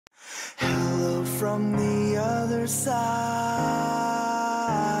from the other side.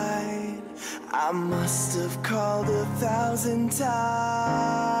 I must have called 1,000 times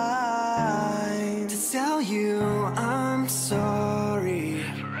to tell you I'm sorry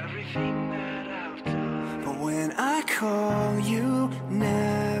for everything that I've done. But when I call, you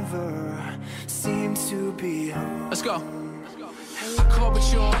never seem to be home. Let's go. I call but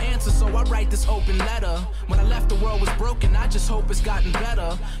you don't answer, so I write this open letter. When I left the world was broken, I just hope it's gotten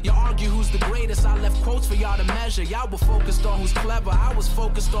better. You argue who's the greatest, I left quotes for y'all to measure. Y'all were focused on who's clever, I was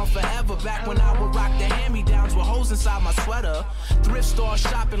focused on forever. Back when I would rock the hand-me-downs with holes inside my sweater. Thrift store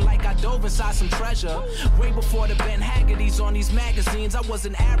shopping like I dove inside some treasure. Way before the Ben Haggerty's on these magazines, I was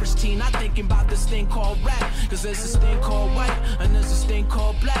an average teen, not thinking about this thing called rap. Cause there's this thing called white, and there's this thing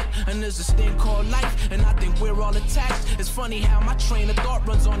called black, and there's this thing called life, and I think we're all attached. It's funny how my train of thought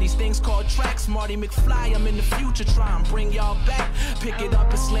runs on these things called tracks. Marty McFly, I'm in the future, try and bring y'all back. Pick it up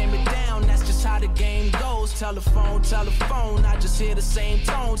and slam it down, that's just how the game goes. Telephone, telephone, I just hear the same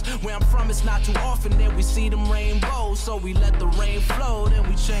tones. Where I'm from, it's not too often that we see them rainbows. So we let the rain flow, then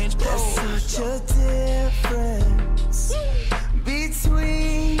we change clothes. There's such a difference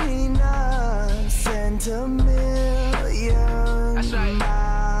between us and a million That's right.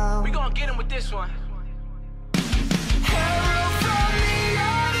 miles. We gonna get him with this one.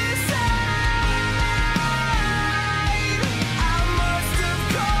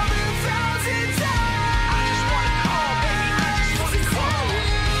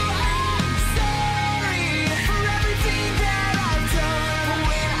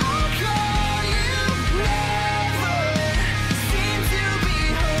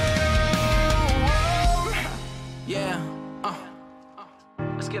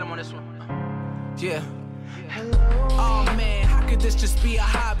 Get him on this one. Yeah. Oh man, how could this just be a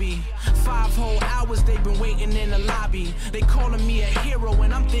hobby? 5 whole hours they've been waiting in the lobby. They calling me a hero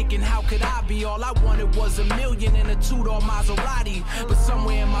and I'm thinking how could I be? All I wanted was $1 million and a 2-door Maserati. But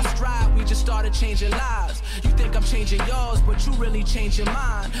somewhere in my stride we just started changing lives. You think I'm changing yours, but you really changing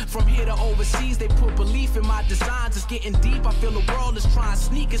mine. From here to overseas they put belief in my designs. It's getting deep, I feel the world is trying to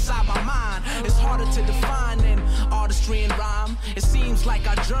sneak inside my mind. It's harder to define than artistry and rhyme. It seems like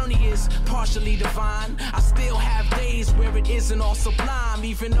our journey is partially divine. I still have days where it isn't all sublime.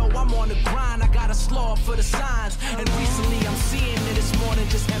 Even though I'm on the grind, I gotta slow up for the signs. And recently I'm seeing that it's more than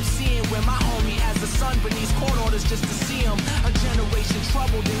just MCing. Where my homie has a son beneath court orders just to see him. A generation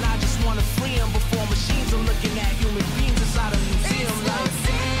troubled and I just wanna free him. Before machines are looking at human beings inside a museum like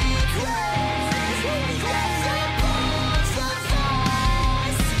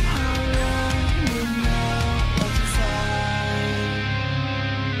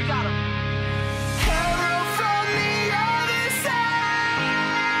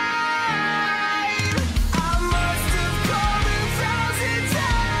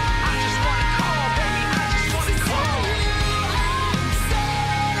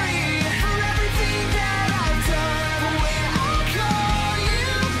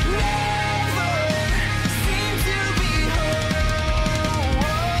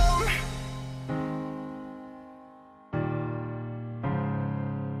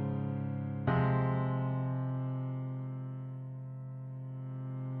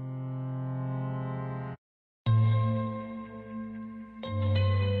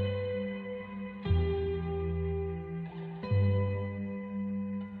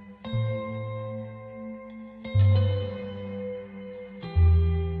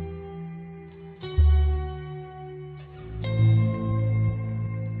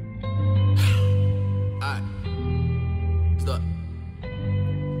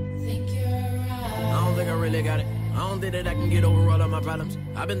that I can get over all of my problems.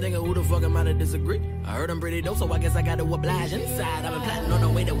 I've been thinking who the fuck am I to disagree? I heard I'm pretty dope, so I guess I gotta oblige inside. I've been plotting on the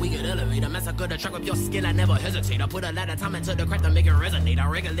way that we could elevate. I massacre the track with your skill, I never hesitate. I put a lot of time into the craft to make it resonate. I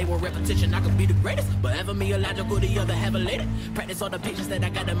regulate with repetition, I could be the greatest, but ever me illogical, the other have a later. Practice all the patience that I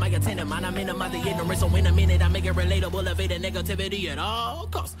got in my attendant mind. I minimize the ignorance, so in a minute I make it relatable, evade the negativity at all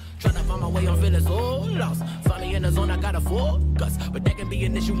costs. Trying to find my way, I'm feeling so lost. Find me in the zone, I got a focus, but that can be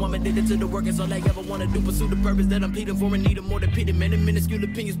an issue. I'm addicted to the work, it's all I ever wanna do. Pursue the purpose that I'm pleading for and need more than pity. Many minuscule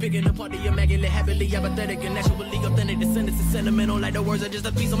opinions picking apart the immaculate, happily apathetic and actually authentic. Descendants is sentimental, like the words are just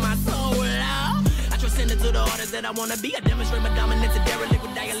a piece of my soul. I transcend into the artist that I wanna be. I demonstrate my dominance, a derelict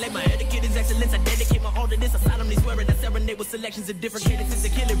with dialect. My etiquette is excellence. I dedicate my all to this. I solemnly swear it. I serenade with selections of different cadences to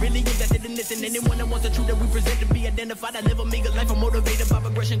kill it. Really is that in this, and anyone that wants the truth that we present to be identified. I live a meager life. I'm motivated by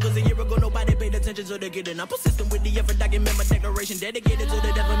progression. Cause a year ago nobody paid attention to the getting. I'm persistent with the effort. Document my declaration. Dedicated to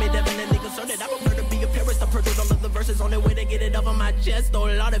the devil. Me definitely concerned that I prefer to be a purist. I purchase all of the verses on the way to get it off of my chest. Oh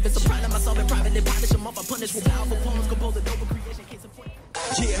Lord, if it's a problem, I solve it privately. Polish them off. I punish with powerful poems. Compose a dope creation. Can't support.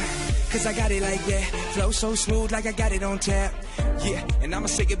 Yeah. cause I got it like that. Flow so smooth like I got it on tap. Yeah, and I'ma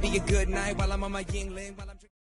say it be a good night while I'm on my Yingling.